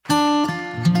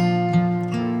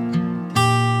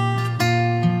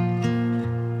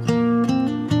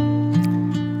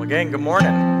Again, good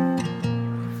morning.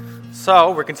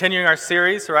 So, we're continuing our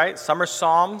series, right? Summer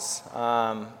Psalms.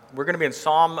 We're going to be in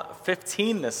Psalm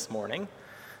 15 this morning.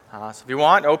 So if you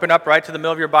want, open up right to the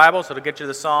middle of your Bible, so it'll get you to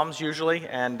the Psalms usually,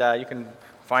 and you can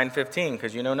find 15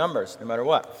 because you know numbers no matter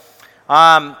what.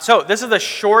 So this is a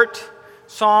short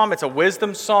psalm. It's a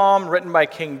wisdom psalm written by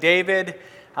King David.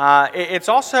 It's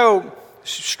also,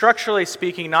 structurally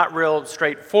speaking, not real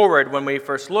straightforward when we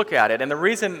first look at it. And the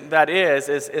reason that is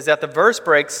that the verse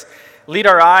breaks lead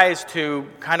our eyes to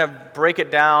kind of break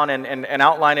it down and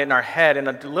outline it in our head in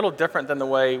a little different than the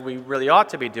way we really ought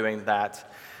to be doing that.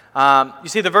 You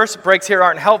see, the verse breaks here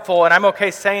aren't helpful, and I'm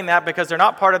okay saying that because they're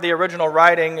not part of the original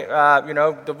writing,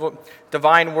 the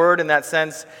divine word in that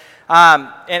sense.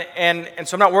 And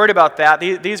so I'm not worried about that.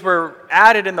 These were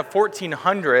added in the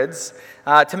 1400s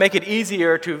to make it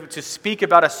easier to speak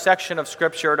about a section of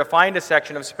Scripture, to find a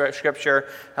section of Scripture,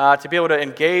 to be able to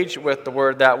engage with the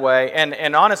Word that way.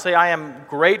 And honestly, I am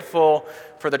grateful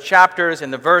for the chapters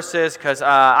and the verses because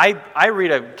I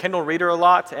read a Kindle reader a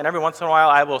lot, and every once in a while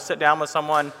I will sit down with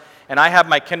someone, and I have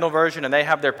my Kindle version, and they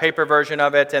have their paper version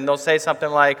of it, and they'll say something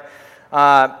like,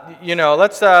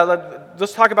 let's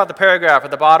talk about the paragraph at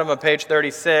the bottom of page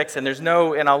 36, and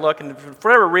I'll look, and for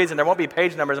whatever reason, there won't be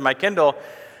page numbers in my Kindle.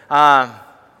 I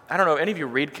don't know, any of you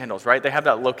read Kindles, right? They have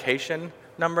that location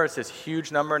number. It's this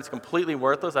huge number, and it's completely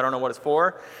worthless. I don't know what it's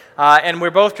for. And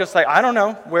we're both just like, I don't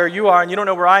know where you are, and you don't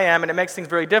know where I am, and it makes things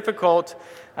very difficult.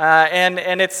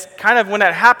 And it's kind of when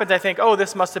that happens, I think,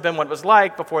 this must have been what it was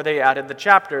like before they added the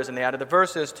chapters and they added the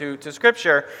verses to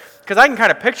Scripture. Because I can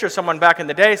kind of picture someone back in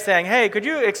the day saying, hey, could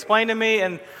you explain to me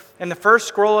in the first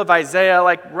scroll of Isaiah,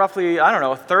 like roughly,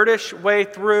 a third-ish way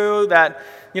through that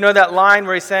line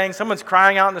where he's saying someone's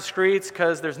crying out in the streets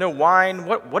because there's no wine.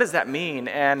 What does that mean?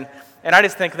 And I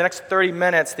just think the next 30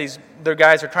 minutes, the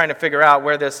guys are trying to figure out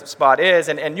where this spot is.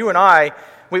 And you and I,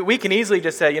 we can easily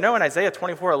just say, in Isaiah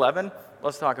 24:11,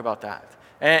 let's talk about that.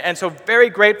 And so very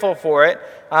grateful for it.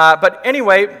 But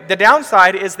anyway, the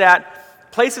downside is that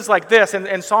places like this,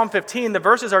 in Psalm 15, the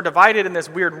verses are divided in this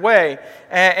weird way.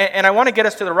 And I want to get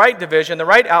us to the right division, the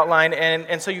right outline.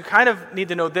 And so you kind of need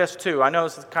to know this too. I know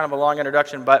this is kind of a long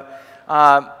introduction, but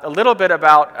a little bit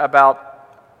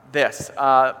about this.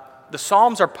 The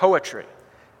Psalms are poetry.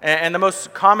 And the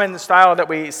most common style that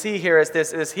we see here is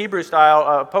this Hebrew style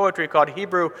of poetry called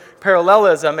Hebrew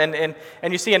parallelism. And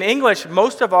you see in English,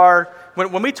 most of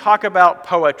when we talk about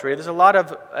poetry, there's a lot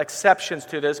of exceptions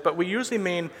to this, but we usually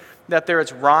mean that there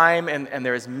is rhyme and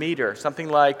there is meter, something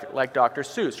like Dr.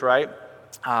 Seuss, right?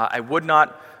 I would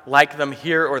not like them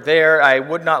here or there. I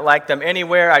would not like them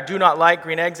anywhere. I do not like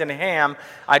green eggs and ham.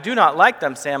 I do not like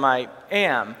them, Sam, I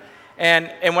am.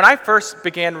 And when I first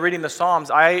began reading the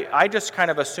Psalms, I just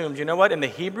kind of assumed, in the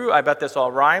Hebrew, I bet this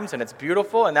all rhymes, and it's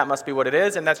beautiful, and that must be what it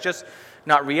is, and that's just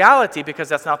not reality, because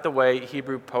that's not the way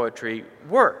Hebrew poetry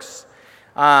works.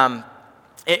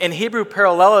 In Hebrew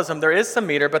parallelism, there is some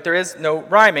meter, but there is no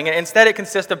rhyming. And instead, it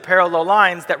consists of parallel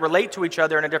lines that relate to each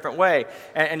other in a different way.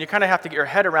 And you kind of have to get your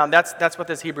head around that's what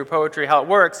this Hebrew poetry, how it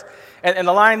works. And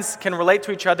the lines can relate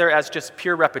to each other as just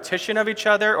pure repetition of each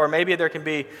other, or maybe there can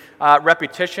be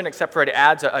repetition, except for it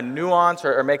adds a nuance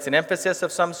or makes an emphasis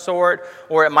of some sort.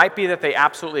 Or it might be that they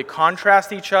absolutely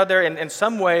contrast each other. In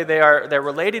some way, they're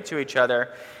related to each other.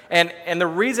 And the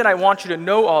reason I want you to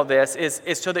know all this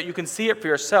is so that you can see it for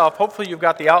yourself. Hopefully you've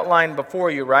got the outline before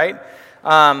you, right?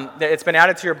 It's been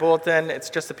added to your bulletin. It's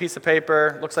just a piece of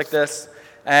paper. Looks like this.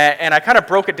 And I kind of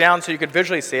broke it down so you could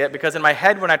visually see it, because in my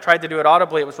head when I tried to do it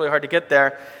audibly, it was really hard to get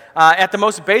there. At the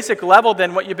most basic level,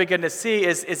 then, what you begin to see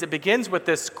is it begins with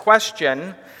this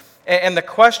question. And the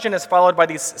question is followed by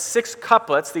these 6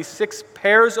 couplets, these 6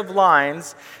 pairs of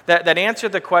lines that answer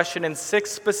the question in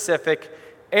 6 specific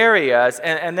areas,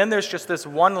 and then there's just this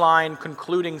one-line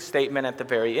concluding statement at the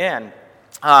very end.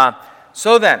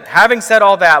 So then, having said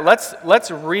all that,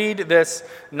 let's read this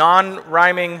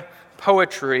non-rhyming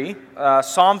poetry,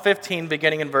 Psalm 15,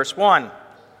 beginning in verse 1,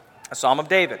 a psalm of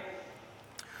David.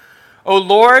 O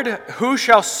Lord, who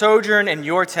shall sojourn in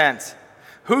your tent?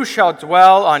 Who shall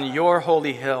dwell on your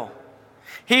holy hill?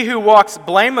 He who walks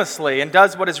blamelessly and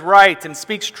does what is right and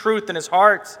speaks truth in his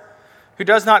heart, who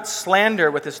does not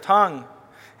slander with his tongue,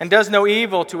 and does no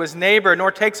evil to his neighbor,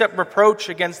 nor takes up reproach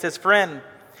against his friend,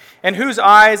 in whose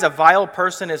eyes a vile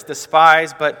person is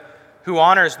despised, but who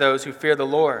honors those who fear the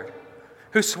Lord,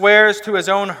 who swears to his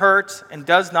own hurt and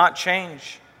does not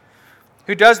change,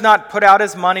 who does not put out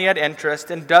his money at interest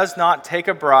and does not take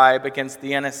a bribe against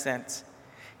the innocent.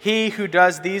 He who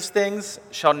does these things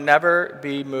shall never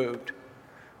be moved.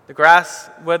 The grass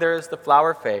withers, the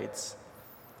flower fades.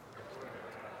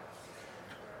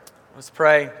 Let's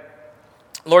pray.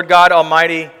 Lord God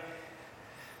Almighty,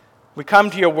 We come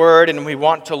to your word and we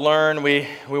want to learn. We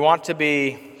want to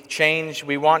be changed.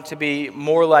 We want to be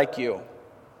more like you.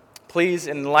 Please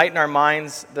enlighten our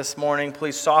minds this morning.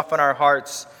 Please soften our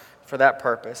hearts for that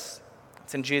purpose.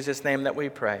 It's in Jesus' name that we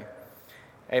pray.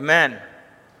 Amen.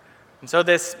 And so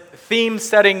this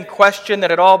theme-setting question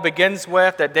that it all begins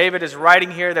with, that David is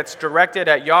writing here, that's directed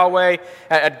at Yahweh,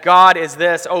 at God, is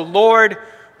this: O Lord,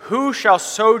 who shall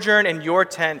sojourn in your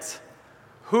tent?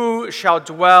 Who shall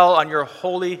dwell on your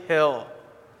holy hill?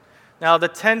 Now, the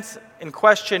tent in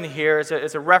question here is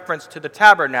a reference to the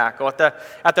tabernacle.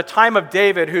 At the time of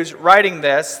David, who's writing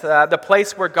this, the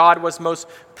place where God was most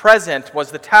present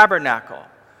was the tabernacle,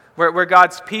 where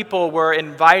God's people were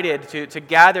invited to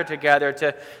gather together,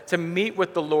 to meet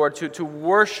with the Lord, to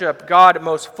worship God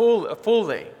most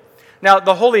fully. Now,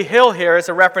 the holy hill here is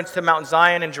a reference to Mount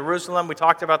Zion in Jerusalem. We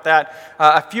talked about that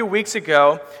a few weeks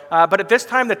ago. But at this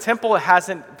time, the temple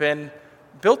hasn't been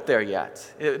built there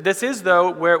yet. This is,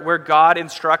 though, where God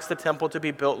instructs the temple to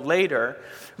be built later.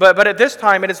 But at this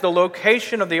time, it is the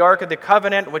location of the Ark of the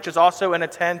Covenant, which is also in a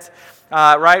tent,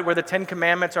 right, where the Ten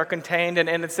Commandments are contained.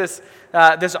 And it's this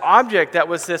object that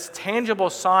was this tangible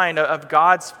sign of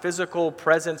God's physical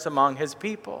presence among his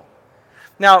people.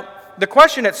 Now, the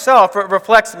question itself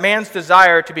reflects man's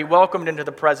desire to be welcomed into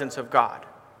the presence of God,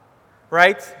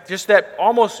 right? Just that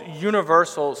almost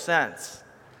universal sense.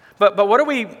 But what do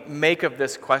we make of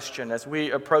this question as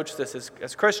we approach this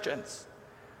as Christians,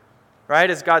 right,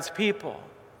 as God's people?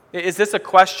 Is this a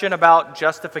question about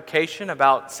justification,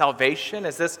 about salvation?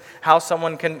 Is this how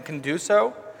someone can do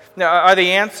so? Now, are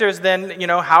the answers then,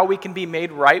 how we can be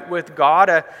made right with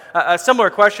God? A similar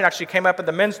question actually came up at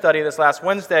the men's study this last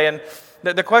Wednesday, and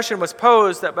the question was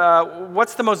posed,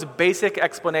 what's the most basic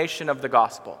explanation of the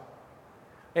gospel?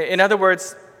 In other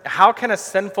words, how can a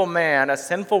sinful man, a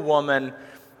sinful woman,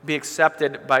 be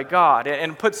accepted by God?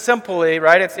 And put simply,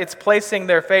 right, it's placing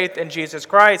their faith in Jesus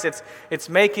Christ. It's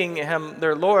making him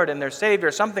their Lord and their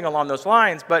Savior, something along those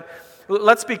lines. But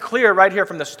let's be clear right here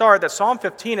from the start that Psalm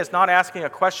 15 is not asking a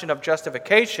question of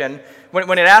justification.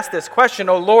 When it asks this question,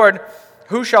 O Lord,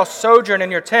 who shall sojourn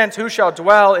in your tents? Who shall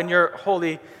dwell in your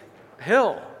holy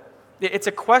hill? It's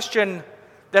a question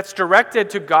that's directed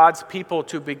to God's people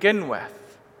to begin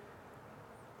with.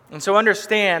 And so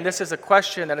understand, this is a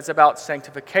question that is about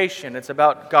sanctification. It's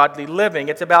about godly living.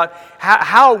 It's about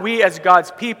how we as God's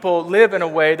people live in a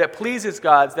way that pleases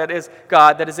God, that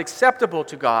is acceptable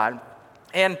to God.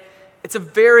 And it's a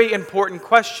very important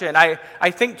question.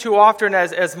 I think too often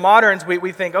as moderns,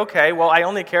 we think, okay, well, I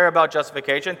only care about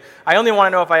justification. I only want to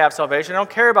know if I have salvation. I don't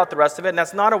care about the rest of it, and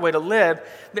that's not a way to live.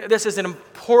 This is an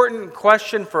important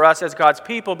question for us as God's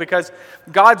people because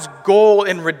God's goal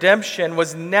in redemption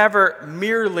was never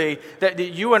merely that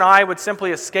you and I would simply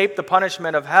escape the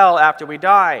punishment of hell after we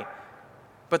die,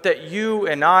 but that you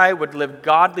and I would live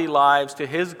godly lives to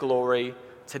his glory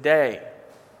today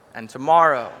and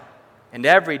tomorrow and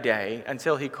every day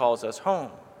until he calls us home.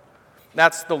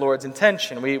 That's the Lord's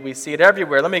intention. We see it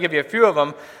everywhere. Let me give you a few of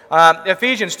them.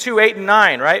 Ephesians 2, 8 and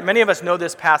 9, right? Many of us know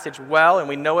this passage well, and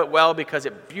we know it well because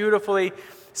it beautifully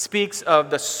speaks of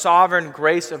the sovereign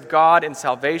grace of God in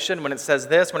salvation. When it says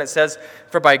this, when it says,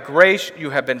 for by grace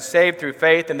you have been saved through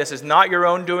faith, and this is not your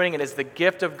own doing, it is the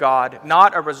gift of God,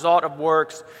 not a result of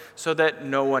works, so that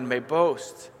no one may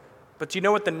boast. But do you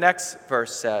know what the next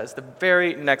verse says? The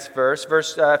very next verse,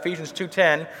 Ephesians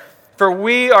 2:10, for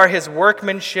we are his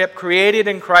workmanship, created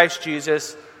in Christ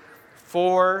Jesus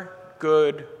for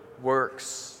good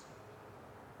works,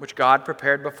 which God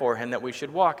prepared beforehand that we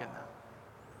should walk in them.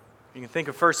 You can think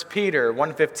of 1 Peter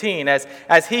 1:15,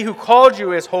 as he who called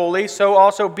you is holy, so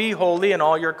also be holy in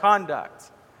all your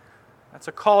conduct. That's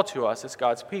a call to us as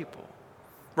God's people.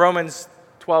 Romans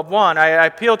 12:1, I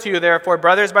appeal to you, therefore,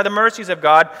 brothers, by the mercies of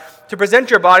God, to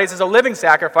present your bodies as a living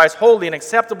sacrifice, holy and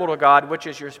acceptable to God, which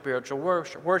is your spiritual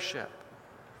worship.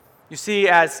 You see,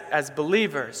 as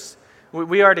believers,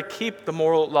 we are to keep the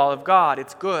moral law of God.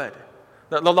 It's good.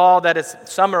 The law that is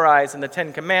summarized in the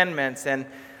Ten Commandments and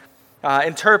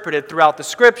interpreted throughout the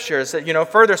Scriptures,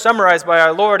 further summarized by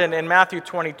our Lord in Matthew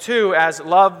 22 as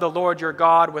love the Lord your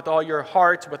God with all your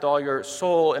heart, with all your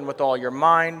soul, and with all your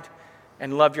mind,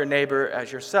 and love your neighbor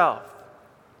as yourself.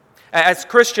 As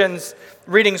Christians,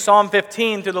 reading Psalm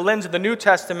 15 through the lens of the New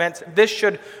Testament, this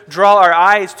should draw our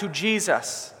eyes to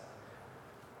Jesus,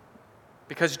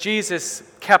 because Jesus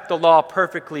kept the law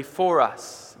perfectly for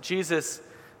us. Jesus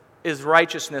is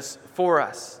righteousness for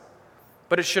us.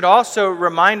 But it should also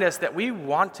remind us that we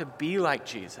want to be like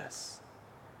Jesus,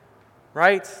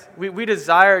 right? We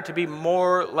desire to be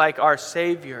more like our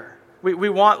Savior. We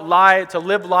want to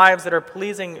live lives that are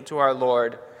pleasing to our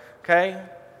Lord, okay?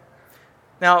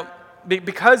 Now,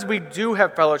 because we do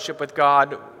have fellowship with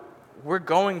God, we're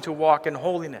going to walk in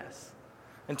holiness.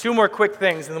 And two more quick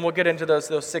things, and then we'll get into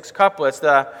those six couplets.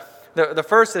 The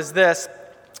first is this.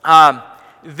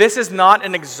 This is not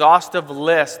an exhaustive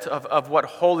list of what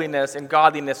holiness and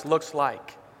godliness looks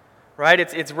like. Right?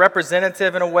 It's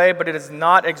representative in a way, but it is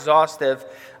not exhaustive.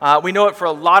 We know it for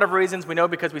a lot of reasons. We know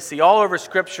because we see all over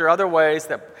Scripture other ways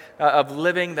of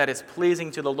living that is pleasing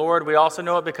to the Lord. We also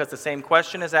know it because the same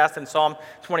question is asked in Psalm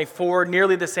 24,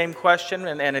 nearly the same question,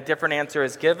 and a different answer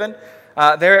is given.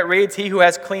 There it reads, "He who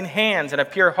has clean hands and a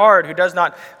pure heart, who does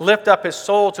not lift up his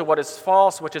soul to what is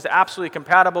false," which is absolutely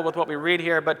compatible with what we read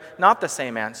here, but not the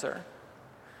same answer.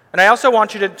 And I also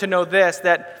want you to know this,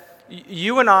 that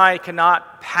you and I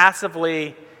cannot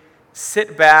passively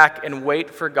sit back and wait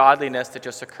for godliness to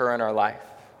just occur in our life.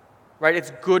 Right?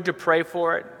 It's good to pray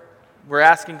for it. We're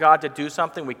asking God to do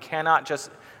something. We cannot just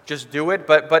do it,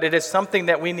 but it is something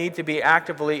that we need to be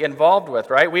actively involved with,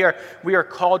 right? We are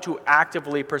called to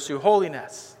actively pursue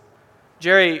holiness.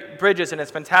 Jerry Bridges, in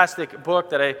his fantastic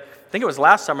book that I think it was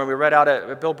last summer we read out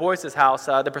at Bill Boyce's house,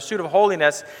 The Pursuit of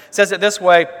Holiness, says it this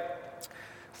way: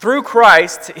 "Through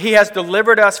Christ, he has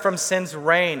delivered us from sin's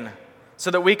reign, so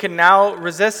that we can now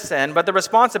resist sin. But the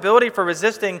responsibility for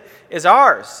resisting is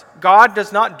ours. God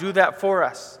does not do that for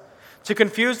us. To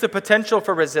confuse the potential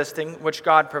for resisting, which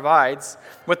God provides,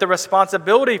 with the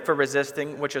responsibility for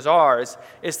resisting, which is ours,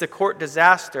 is to court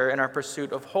disaster in our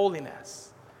pursuit of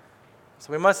holiness."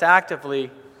 So we must actively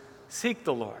seek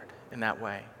the Lord in that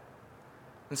way.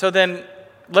 And so then,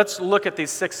 let's look at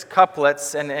these six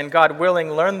couplets and God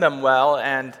willing, learn them well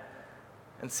and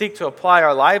seek to apply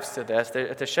our lives to this,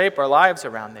 to shape our lives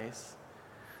around these.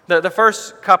 The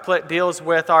first couplet deals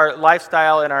with our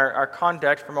lifestyle and our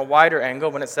conduct from a wider angle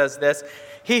when it says this: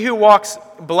 "He who walks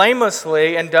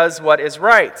blamelessly and does what is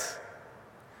right."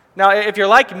 Now, if you're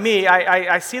like me,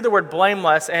 I see the word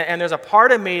blameless, and there's a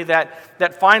part of me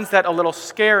that finds that a little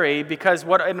scary, because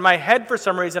what in my head, for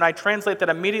some reason, I translate that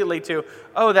immediately to,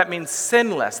 oh, that means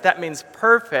sinless, that means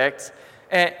perfect,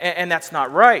 and that's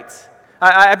not right.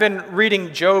 I've been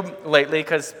reading Job lately,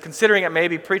 because considering it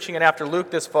maybe preaching it after Luke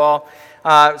this fall.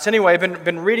 So anyway, I've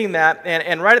been reading that,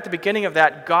 and right at the beginning of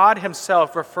that, God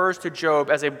himself refers to Job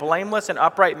as a blameless and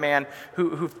upright man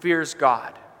who fears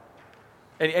God.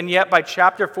 And yet by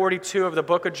chapter 42 of the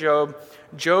book of Job,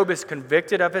 Job is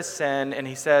convicted of his sin, and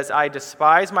he says, "I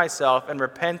despise myself and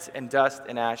repent in dust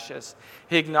and ashes."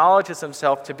 He acknowledges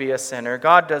himself to be a sinner.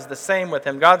 God does the same with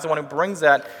him. God's the one who brings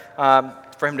that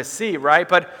for him to see, right?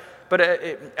 But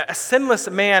a sinless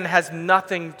man has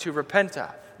nothing to repent of,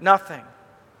 nothing.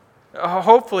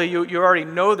 Hopefully you already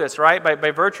know this, right? By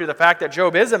virtue of the fact that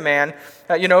Job is a man,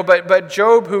 but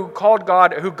Job, who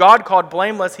God called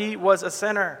blameless, he was a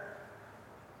sinner.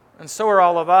 And so are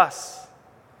all of us.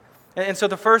 And so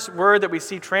the first word that we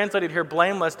see translated here,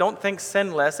 blameless, don't think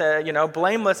sinless.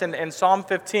 Blameless in Psalm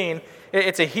 15,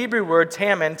 it's a Hebrew word,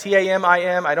 tamin,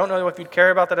 T-A-M-I-M. I don't know if you'd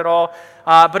care about that at all,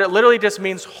 but it literally just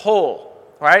means whole,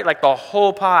 right? Like the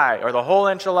whole pie or the whole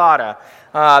enchilada,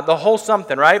 the whole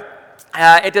something, right?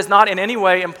 It does not in any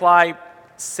way imply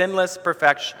sinless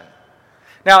perfection.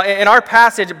 Now, in our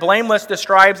passage, blameless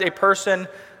describes a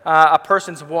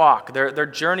person's walk, their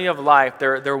journey of life,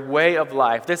 their way of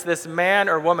life. This man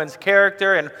or woman's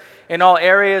character and in all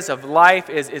areas of life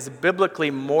is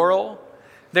biblically moral.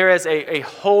 There is a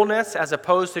wholeness as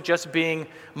opposed to just being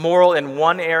moral in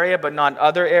one area but not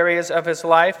other areas of his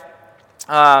life,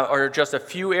 or just a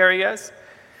few areas.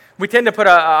 We tend to put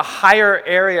a higher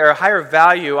area or a higher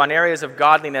value on areas of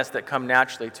godliness that come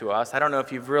naturally to us. I don't know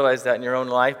if you've realized that in your own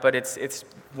life, but it's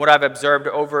what I've observed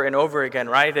over and over again,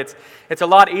 right? It's a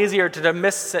lot easier to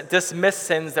dismiss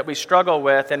sins that we struggle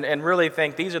with and really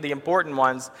think these are the important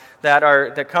ones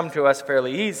that come to us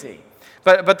fairly easy.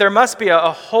 But there must be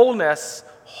a wholeness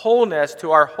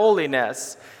to our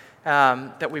holiness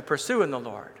that we pursue in the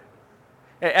Lord.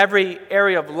 Every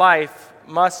area of life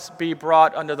must be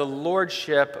brought under the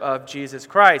lordship of Jesus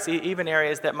Christ, even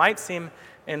areas that might seem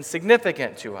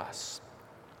insignificant to us.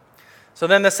 So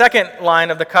then the second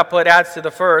line of the couplet adds to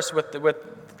the first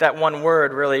with that one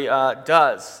word, really,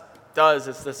 does. Does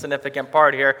is the significant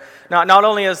part here. Now, not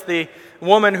only is the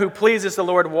woman who pleases the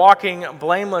Lord walking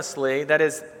blamelessly, that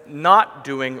is not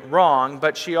doing wrong,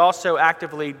 but she also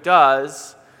actively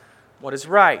does what is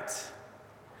right.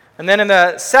 And then in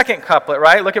the second couplet,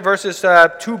 right, look at verses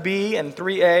 2b and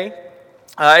 3a.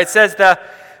 It says,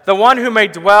 the one who may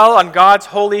dwell on God's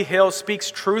holy hill speaks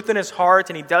truth in his heart,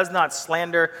 and he does not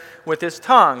slander with his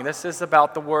tongue. This is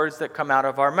about the words that come out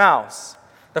of our mouths.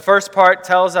 The first part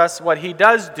tells us what he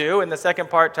does do, and the second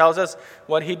part tells us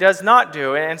what he does not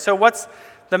do. And so what's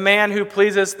the man who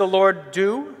pleases the Lord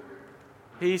do?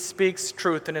 He speaks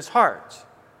truth in his heart.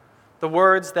 The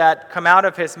words that come out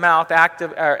of his mouth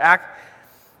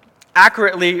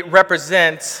accurately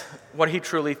represent what he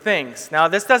truly thinks. Now,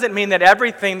 this doesn't mean that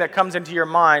everything that comes into your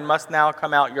mind must now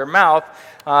come out your mouth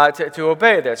to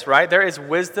obey this, right? There is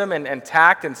wisdom and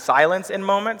tact and silence in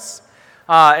moments.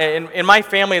 In my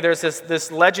family, there's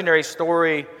this legendary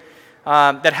story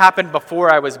that happened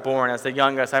before I was born as the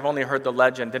youngest. I've only heard the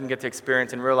legend, didn't get to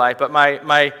experience in real life. But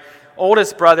my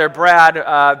oldest brother, Brad,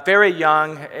 very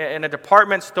young, in a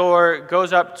department store,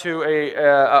 goes up to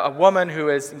a woman who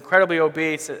is incredibly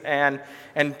obese and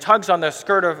tugs on the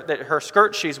skirt of her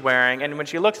skirt she's wearing. And when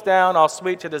she looks down, all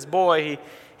sweet, to this boy,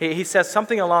 he says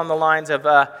something along the lines of,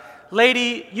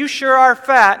 "Lady, you sure are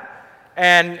fat."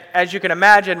 And as you can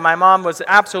imagine, my mom was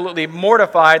absolutely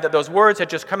mortified that those words had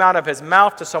just come out of his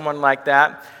mouth to someone like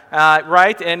that,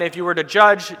 right? And if you were to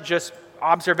judge just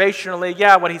observationally,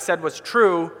 yeah, what he said was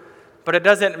true, but it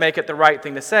doesn't make it the right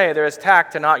thing to say. There is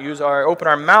tact to not open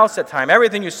our mouths at time.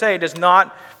 Everything you say does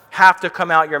not have to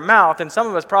come out your mouth, and some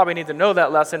of us probably need to know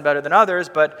that lesson better than others,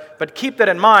 but keep that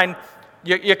in mind.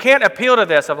 You can't appeal to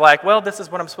this of like, well, this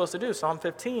is what I'm supposed to do, Psalm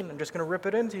 15, I'm just going to rip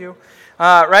it into you,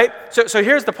 right? So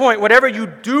here's the point. Whatever you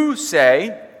do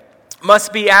say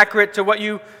must be accurate to what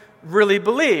you really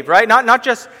believe, right? Not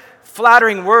just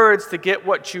flattering words to get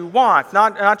what you want,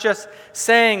 not just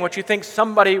saying what you think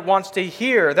somebody wants to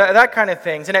hear, that kind of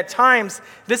things. And at times,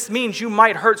 this means you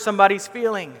might hurt somebody's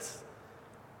feelings.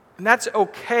 And that's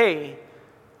okay,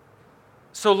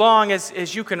 so long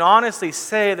as you can honestly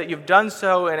say that you've done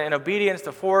so in obedience to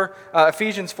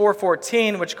Ephesians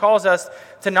 4:14, which calls us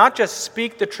to not just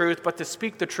speak the truth, but to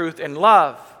speak the truth in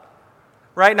love.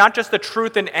 Right? Not just the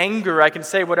truth in anger, I can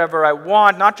say whatever I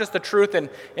want. Not just the truth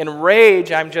in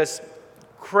rage, I'm just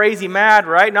crazy mad,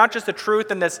 right? Not just the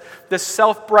truth in this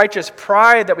self-righteous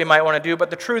pride that we might want to do, but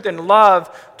the truth in love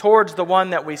towards the one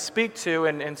that we speak to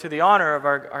and to the honor of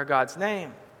our God's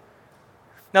name.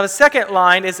 Now, the second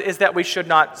line is that we should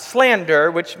not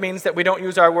slander, which means that we don't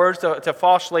use our words to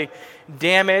falsely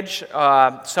damage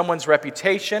someone's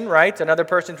reputation, right? Another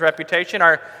person's reputation.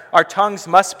 Our tongues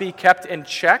must be kept in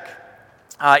check,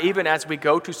 even as we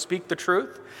go to speak the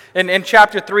truth. In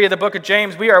chapter 3 of the book of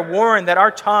James, we are warned that our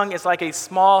tongue is like a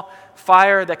small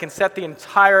fire that can set the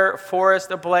entire forest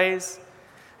ablaze.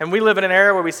 And we live in an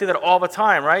era where we see that all the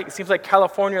time, right? It seems like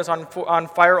California is on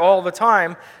fire all the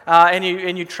time. And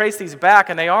you trace these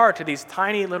back, and they are to these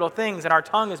tiny little things. And our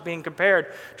tongue is being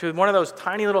compared to one of those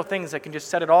tiny little things that can just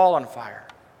set it all on fire.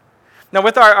 Now,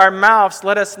 with our mouths,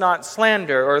 let us not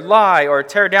slander or lie or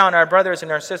tear down our brothers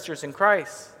and our sisters in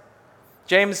Christ.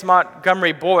 James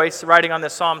Montgomery Boyce, writing on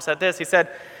this psalm, said this. He said,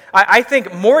 I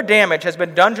think more damage has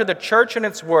been done to the church and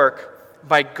its work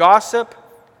by gossip,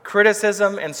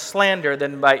 criticism, and slander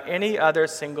than by any other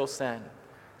single sin.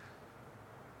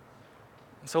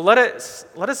 So let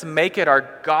us make it our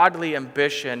godly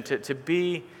ambition to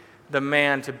be the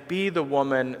man, to be the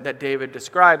woman that David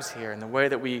describes here in the way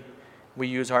that we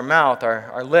use our mouth,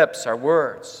 our lips, our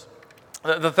words.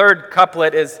 The third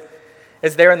couplet is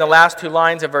there in the last two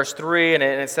lines of verse 3, and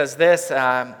it says this,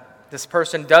 this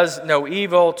person does no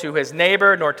evil to his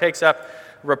neighbor, nor takes up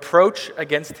reproach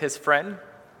against his friend.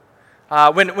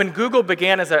 When Google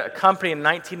began as a company in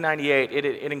 1998,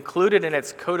 it included in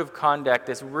its code of conduct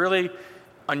this really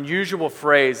unusual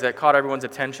phrase that caught everyone's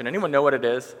attention. Anyone know what it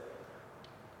is?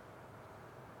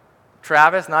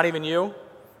 Travis, not even you?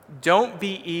 Don't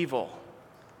be evil.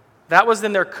 That was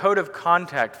in their code of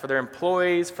conduct for their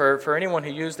employees, for anyone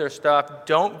who used their stuff.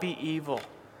 Don't be evil.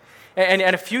 And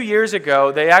a few years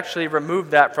ago, they actually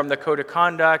removed that from the code of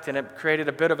conduct, and it created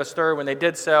a bit of a stir when they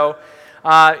did so.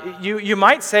 You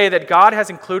might say that God has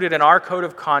included in our code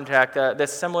of conduct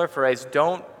this similar phrase,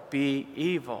 don't be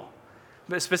evil,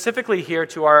 but specifically here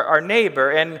to our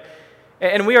neighbor.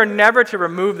 And we are never to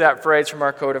remove that phrase from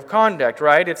our code of conduct,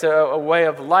 right? It's a way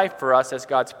of life for us as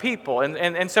God's people.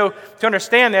 And so to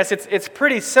understand this, it's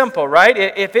pretty simple, right?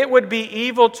 If it would be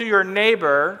evil to your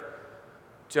neighbor,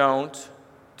 don't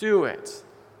do it.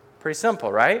 Pretty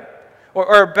simple, right?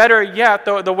 Or better yet,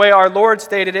 the way our Lord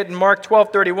stated it in Mark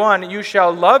 12:31, you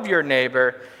shall love your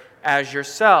neighbor as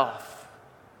yourself.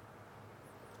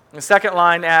 The second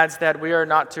line adds that we are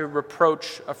not to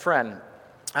reproach a friend.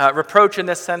 Reproach in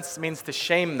this sense means to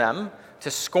shame them,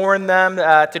 to scorn them,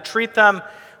 to treat them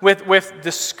with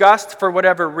disgust for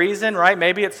whatever reason, right?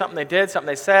 Maybe it's something they did, something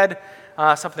they said,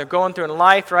 something they're going through in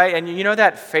life, right? And you know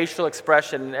that facial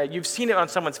expression, you've seen it on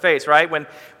someone's face, right?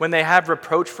 When they have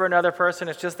reproach for another person,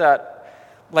 it's just that,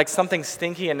 like something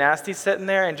stinky and nasty sitting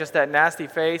there and just that nasty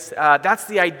face. That's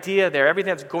the idea there. Everything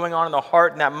that's going on in the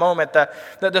heart in that moment,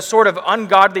 the sort of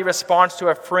ungodly response to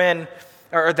a friend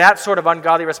or that sort of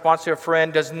ungodly response to a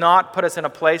friend does not put us in a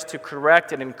place to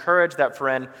correct and encourage that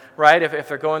friend, right? If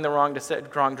they're going the wrong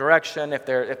direction, if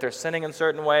they're sinning in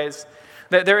certain ways.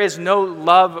 There is no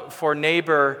love for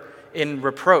neighbor in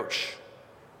reproach.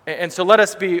 And so let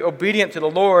us be obedient to the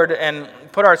Lord and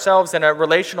put ourselves in a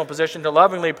relational position to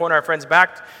lovingly point our friends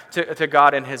back to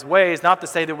God and His ways, not to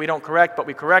say that we don't correct, but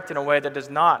we correct in a way that does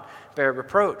not bear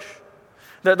reproach.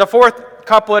 The fourth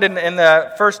couplet in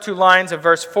the first two lines of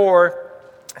verse 4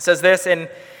 says this, in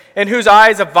whose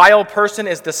eyes a vile person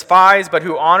is despised, but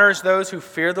who honors those who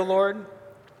fear the Lord.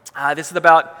 This is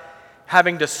about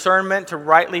having discernment to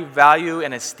rightly value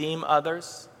and esteem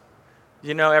others.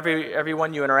 You know,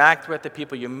 everyone you interact with, the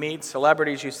people you meet,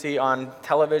 celebrities you see on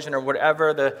television or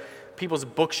whatever, the people's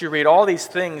books you read, all these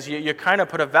things, you kind of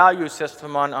put a value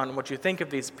system on what you think of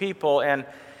these people. And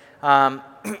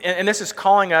this is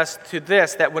calling us to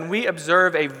this, that when we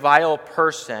observe a vile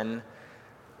person,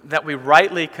 that we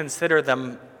rightly consider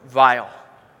them vile.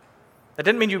 That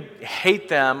didn't mean you hate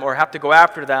them or have to go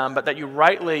after them, but that you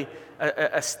rightly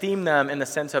esteem them in the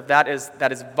sense of that is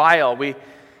vile. We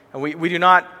do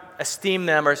not esteem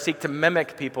them or seek to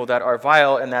mimic people that are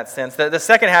vile in that sense. The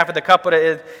second half of the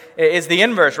couplet is the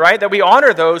inverse, right? That we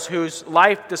honor those whose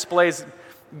life displays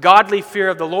godly fear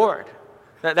of the Lord.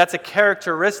 That's a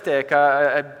characteristic,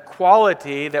 a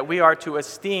quality that we are to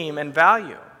esteem and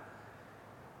value.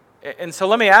 And so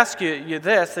let me ask you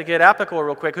this to get applicable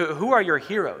real quick. Who are your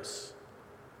heroes?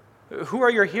 Who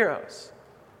are your heroes?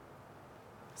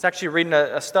 I was actually reading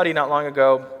a study not long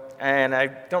ago, and I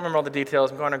don't remember all the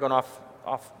details. I'm going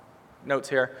off notes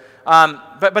here.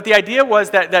 But the idea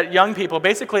was that young people,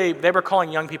 basically they were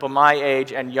calling young people my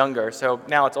age and younger, so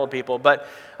now it's old people, but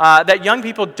that young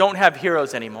people don't have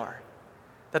heroes anymore.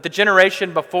 That the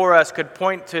generation before us could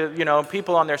point to,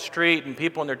 people on their street and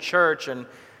people in their church and,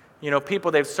 people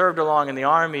they've served along in the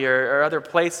army or other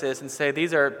places and say,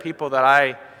 these are people that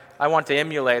I want to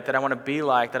emulate, that I want to be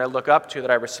like, that I look up to,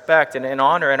 that I respect and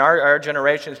honor, and our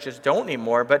generations just don't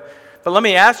anymore. But let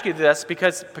me ask you this,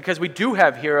 because we do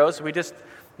have heroes, we just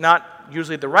not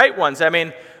usually the right ones. I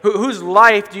mean, whose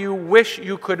life do you wish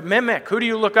you could mimic? Who do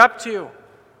you look up to?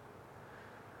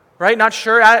 Right? Not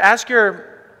sure? Ask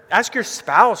your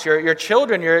spouse, your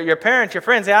children, your parents, your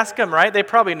friends. Ask them, right? They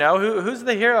probably know. Who's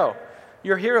the hero?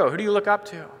 Your hero. Who do you look up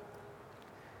to?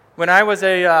 When I was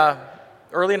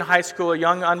early in high school, a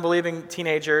young unbelieving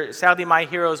teenager, sadly my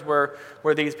heroes were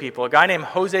these people. A guy named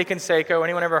Jose Canseco.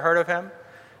 Anyone ever heard of him?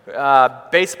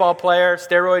 Baseball player,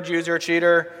 steroid user,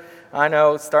 cheater. I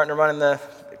know, starting to run in the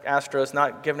Astros,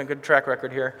 not giving a good track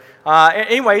record here.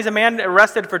 Anyway, he's a man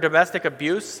arrested for domestic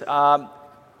abuse, a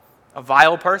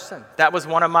vile person. That was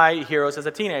one of my heroes as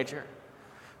a teenager.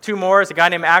 Two more is a guy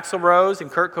named Axl Rose and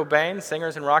Kurt Cobain,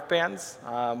 singers in rock bands.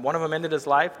 One of them ended his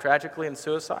life tragically in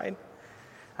suicide.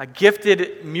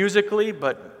 Gifted musically,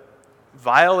 but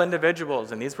vile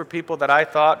individuals. And these were people that I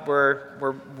thought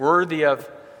were worthy of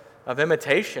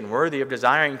imitation, worthy of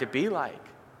desiring to be like.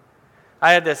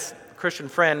 I had this Christian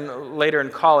friend later in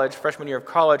college, freshman year of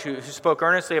college, who spoke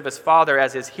earnestly of his father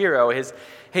as his hero.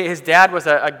 His dad was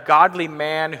a godly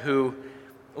man who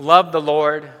loved the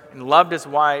Lord and loved his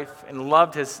wife and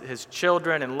loved his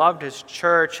children and loved his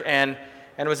church. And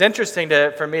it was interesting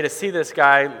for me to see this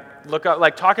guy look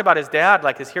up, talk about his dad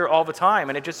like his hero all the time.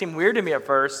 And it just seemed weird to me at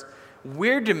first.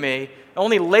 Weird to me.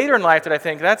 Only later in life did I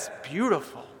think, that's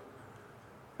beautiful.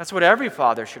 That's what every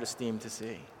father should esteem to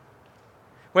see.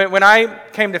 When I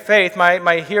came to faith,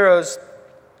 my heroes,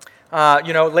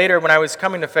 later when I was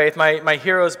coming to faith, my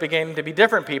heroes began to be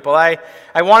different people. I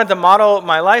wanted to model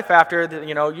my life after,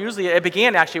 usually it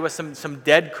began actually with some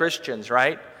dead Christians,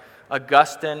 right?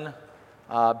 Augustine,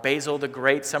 Basil the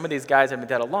Great, some of these guys have been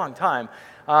dead a long time.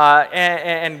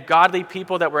 And godly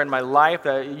people that were in my life,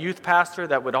 a youth pastor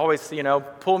that would always,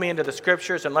 pull me into the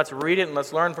scriptures and let's read it and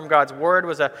let's learn from God's word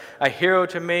was a hero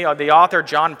to me. The author,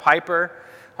 John Piper,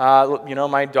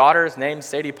 my daughter's named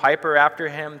Sadie Piper after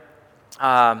him.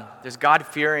 There's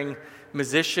God-fearing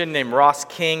musician named Ross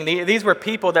King. These were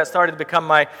people that started to become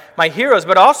my heroes.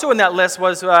 But also in that list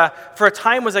was, for a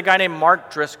time, was a guy named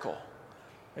Mark Driscoll.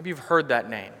 Maybe you've heard that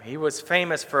name. He was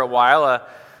famous for a while,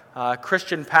 a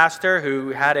Christian pastor who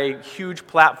had a huge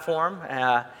platform.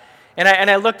 And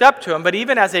I looked up to him, but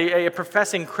even as a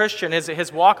professing Christian,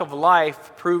 his walk of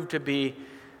life proved to be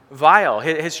vile.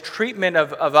 His treatment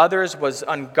of others was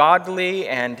ungodly,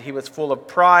 and he was full of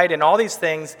pride and all these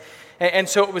things. And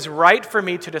so it was right for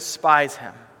me to despise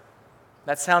him.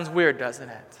 That sounds weird, doesn't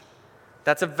it?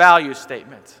 That's a value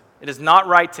statement. It is not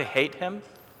right to hate him.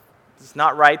 It's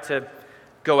not right to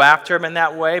go after him in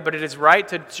that way, but it is right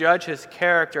to judge his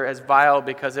character as vile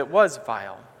because it was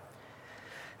vile.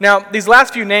 Now, these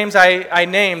last few names I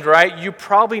named, right, you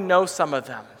probably know some of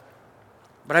them.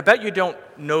 But I bet you don't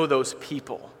know those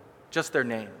people, just their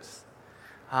names.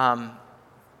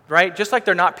 Right? Just like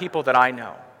they're not people that I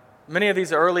know. Many of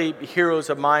these early heroes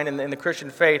of mine in the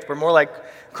Christian faith were more like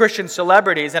Christian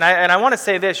celebrities. And I want to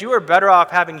say this, you are better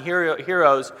off having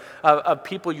heroes of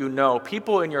people you know,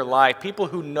 people in your life, people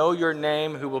who know your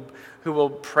name, who will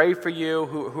pray for you,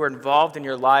 who are involved in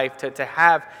your life, to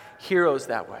have heroes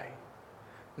that way.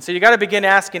 And so you got to begin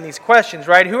asking these questions,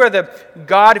 right? Who are the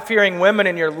God-fearing women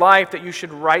in your life that you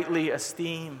should rightly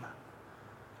esteem?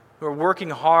 Who are working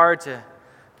hard to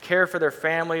care for their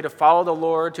family, to follow the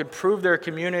Lord, to improve their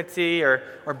community, or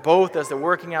both as they're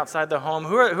working outside the home?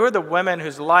 Who are the women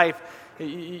whose life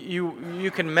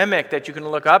you can mimic, that you can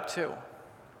look up to,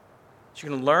 that you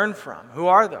can learn from? Who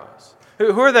are those?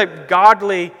 Who are the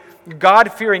godly,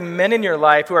 God-fearing men in your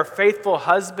life who are faithful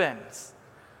husbands,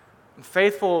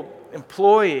 faithful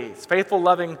employees, faithful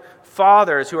loving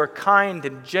fathers who are kind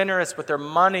and generous with their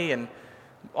money and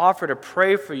offer to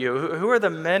pray for you? Who are the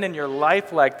men in your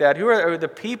life like that? Who are the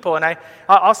people? And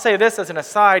I'll say this as an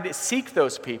aside, seek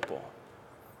those people.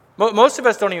 Most of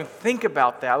us don't even think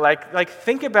about that. Like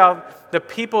think about the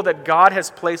people that God has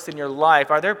placed in your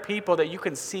life. Are there people that you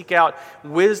can seek out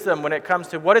wisdom when it comes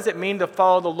to what does it mean to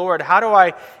follow the Lord? How do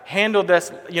I handle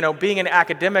this, being in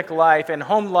academic life and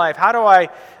home life? How do I,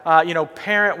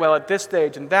 parent well at this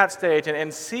stage and that stage,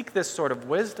 and seek this sort of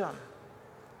wisdom?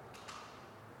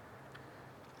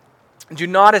 Do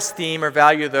not esteem or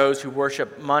value those who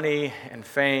worship money and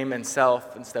fame and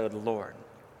self instead of the Lord.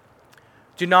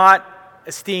 Do not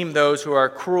esteem those who are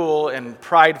cruel and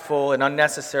prideful and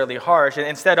unnecessarily harsh. And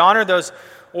instead, honor those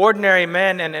ordinary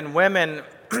men and women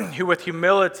who with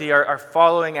humility are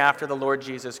following after the Lord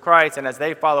Jesus Christ. And as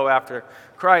they follow after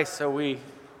Christ, so we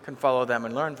can follow them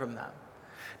and learn from them.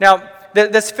 Now,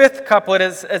 this fifth couplet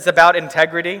is about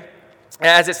integrity.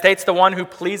 As it states, the one who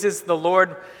pleases the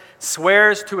Lord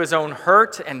swears to his own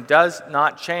hurt and does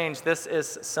not change. This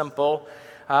is simple.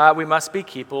 We must be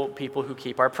people who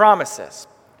keep our promises,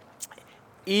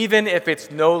 even if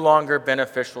it's no longer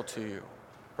beneficial to you,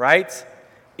 right?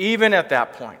 Even at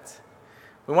that point.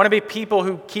 We want to be people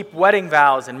who keep wedding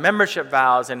vows and membership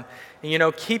vows and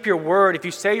keep your word. If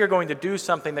you say you're going to do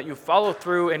something, that you follow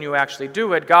through and you actually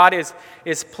do it. God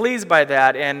is pleased by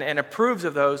that and approves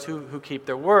of those who keep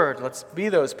their word. Let's be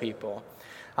those people.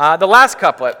 The last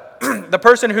couplet, the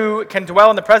person who can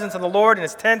dwell in the presence of the Lord in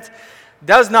his tent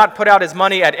does not put out his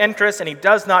money at interest, and he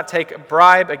does not take a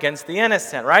bribe against the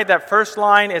innocent, right? That first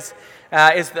line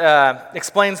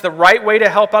explains the right way to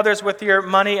help others with your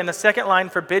money, and the second line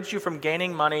forbids you from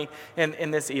gaining money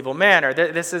in this evil manner.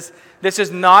 This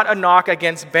is not a knock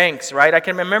against banks, right? I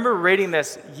can remember reading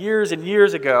this years and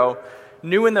years ago,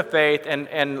 new in the faith,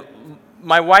 and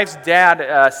my wife's dad,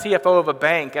 CFO of a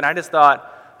bank, and I just thought,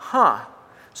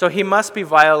 so he must be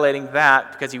violating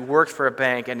that because he works for a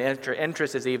bank and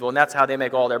interest is evil, and that's how they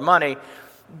make all their money.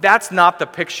 That's not the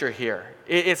picture here.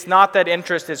 It's not that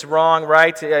interest is wrong,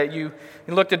 right? You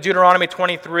look at Deuteronomy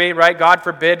 23, right? God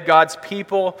forbid God's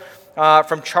people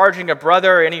from charging a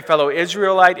brother or any fellow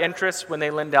Israelite interest when they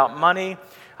lend out money.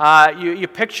 You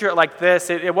picture it like this.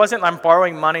 It wasn't I'm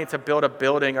borrowing money to build a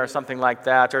building or something like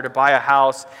that, or to buy a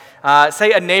house.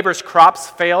 Say a neighbor's crops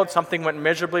failed, something went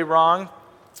miserably wrong.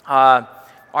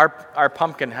 Our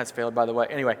pumpkin has failed, by the way.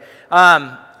 Anyway,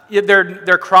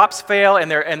 their crops fail,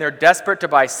 and they're desperate to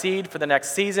buy seed for the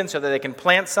next season so that they can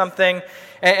plant something.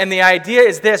 And the idea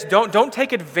is this: don't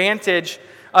take advantage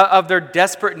of their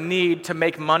desperate need to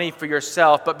make money for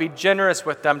yourself, but be generous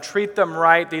with them. Treat them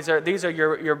right. These are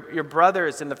your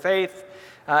brothers in the faith,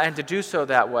 and to do so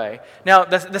that way. Now,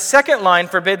 the second line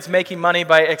forbids making money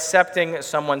by accepting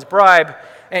someone's bribe.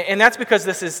 And that's because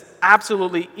this is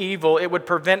absolutely evil. It would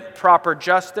prevent proper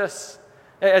justice.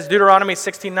 As Deuteronomy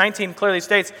 16:19 clearly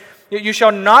states, you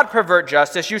shall not pervert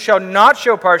justice, you shall not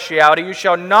show partiality, you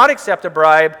shall not accept a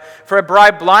bribe, for a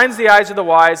bribe blinds the eyes of the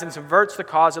wise and subverts the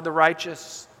cause of the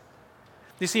righteous.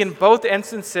 You see, in both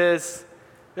instances,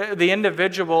 the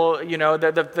individual,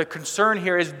 the concern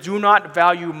here is do not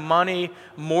value money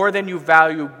more than you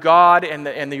value God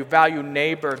and you value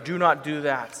neighbor. Do not do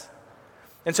that.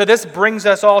 And so this brings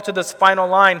us all to this final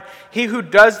line. He who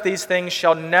does these things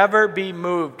shall never be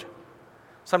moved.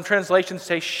 Some translations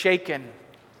say shaken.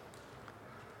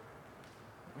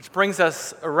 Which brings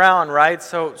us around, right?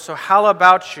 So how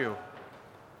about you?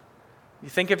 You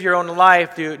think of your own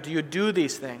life. Do you do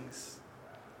these things?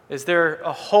 Is there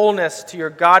a wholeness to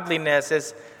your godliness?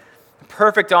 Is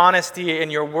perfect honesty in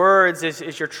your words?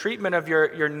 Is your treatment of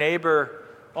your neighbor,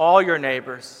 all your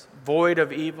neighbors, void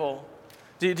of evil?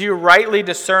 Do you rightly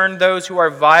discern those who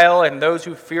are vile and those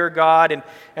who fear God,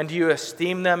 and do you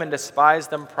esteem them and despise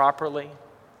them properly?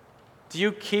 Do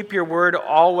you keep your word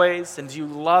always, and do you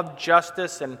love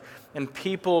justice and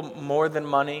people more than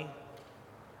money?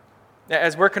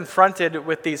 As we're confronted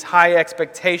with these high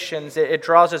expectations, it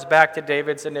draws us back to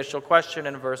David's initial question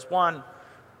in verse 1.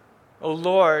 O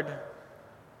Lord,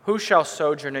 who shall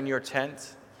sojourn in your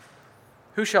tent?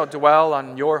 Who shall dwell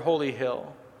on your holy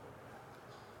hill?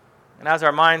 And as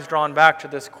our mind's drawn back to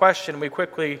this question, we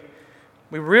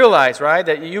realize, right,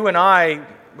 that you and I,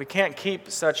 we can't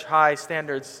keep such high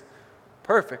standards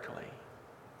perfectly.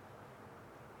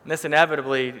 And this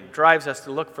inevitably drives us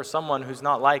to look for someone who's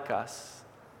not like us.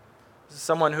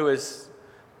 Someone who is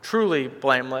truly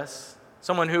blameless.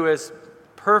 Someone who is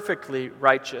perfectly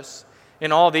righteous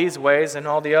in all these ways and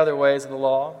all the other ways of the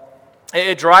law.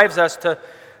 It drives us to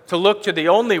look to the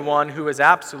only one who is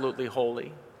absolutely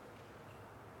holy.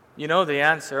 You know the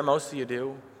answer, most of you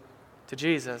do, to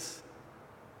Jesus.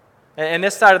 And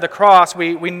this side of the cross,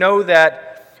 we know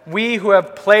that we who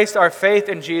have placed our faith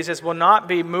in Jesus will not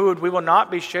be moved, we will not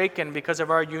be shaken because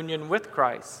of our union with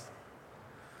Christ.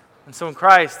 And so in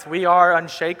Christ, we are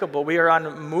unshakable, we are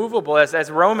unmovable.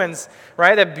 As Romans,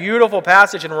 right, that beautiful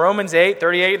passage in Romans 8,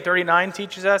 38 and 39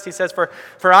 teaches us, he says,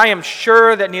 For I am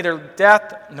sure that neither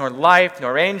death, nor life,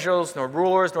 nor angels, nor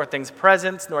rulers, nor things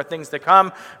present, nor things to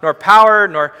come, nor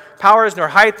powers, nor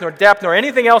height, nor depth, nor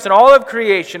anything else in all of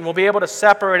creation will be able to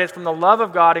separate us from the love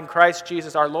of God in Christ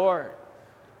Jesus our Lord.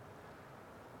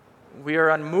 We are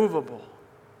unmovable.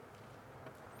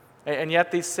 And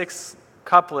yet these 6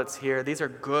 couplets here, these are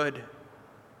good.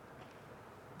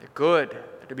 They're good.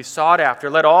 They're to be sought after.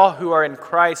 Let all who are in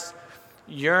Christ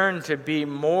yearn to be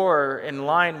more in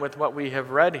line with what we have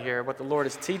read here, what the Lord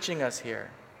is teaching us here.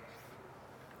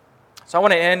 So I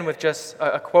want to end with just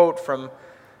a quote from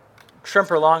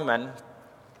Tremper Longman,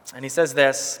 and he says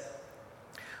this: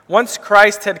 Once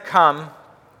Christ had come,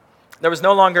 there was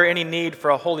no longer any need for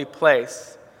a holy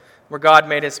place where God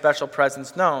made his special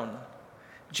presence known.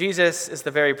 Jesus is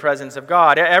the very presence of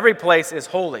God. Every place is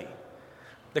holy.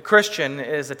 The Christian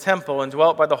is a temple and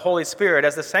dwelt by the Holy Spirit,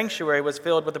 as the sanctuary was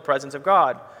filled with the presence of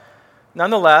God.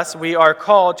 Nonetheless, we are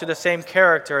called to the same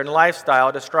character and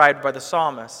lifestyle described by the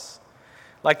psalmist.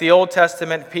 Like the Old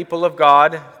Testament people of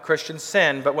God, Christians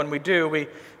sin, but when we do,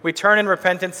 we turn in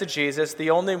repentance to Jesus, the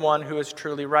only one who is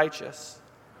truly righteous.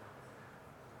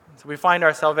 So we find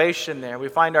our salvation there. We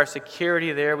find our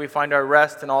security there. We find our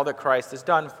rest in all that Christ has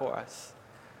done for us.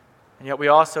 And yet we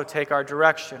also take our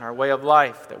direction, our way of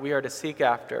life that we are to seek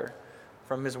after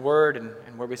from his word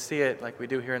and where we see it like we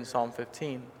do here in Psalm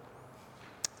 15.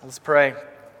 Let's pray.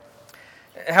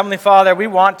 Heavenly Father, we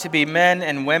want to be men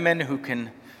and women who can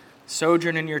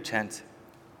sojourn in your tent,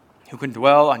 who can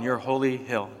dwell on your holy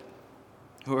hill,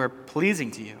 who are pleasing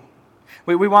to you.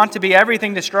 We want to be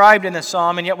everything described in the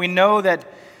psalm, and yet we know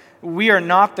that we are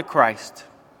not the Christ.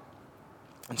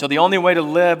 And so the only way to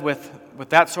live with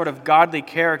that sort of godly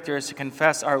character is to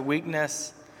confess our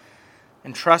weakness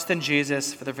and trust in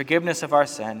Jesus for the forgiveness of our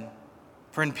sin,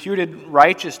 for imputed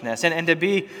righteousness, and to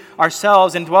be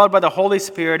ourselves indwelled by the Holy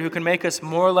Spirit who can make us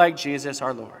more like Jesus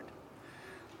our Lord.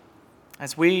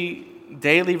 As we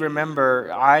daily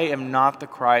remember, I am not the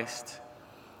Christ,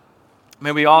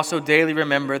 may we also daily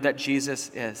remember that Jesus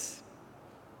is.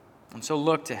 And so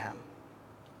look to him.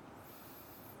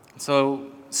 And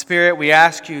so, Spirit, we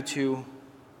ask you to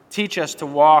teach us to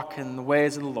walk in the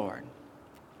ways of the Lord.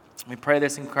 We pray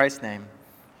this in Christ's name.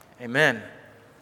 Amen.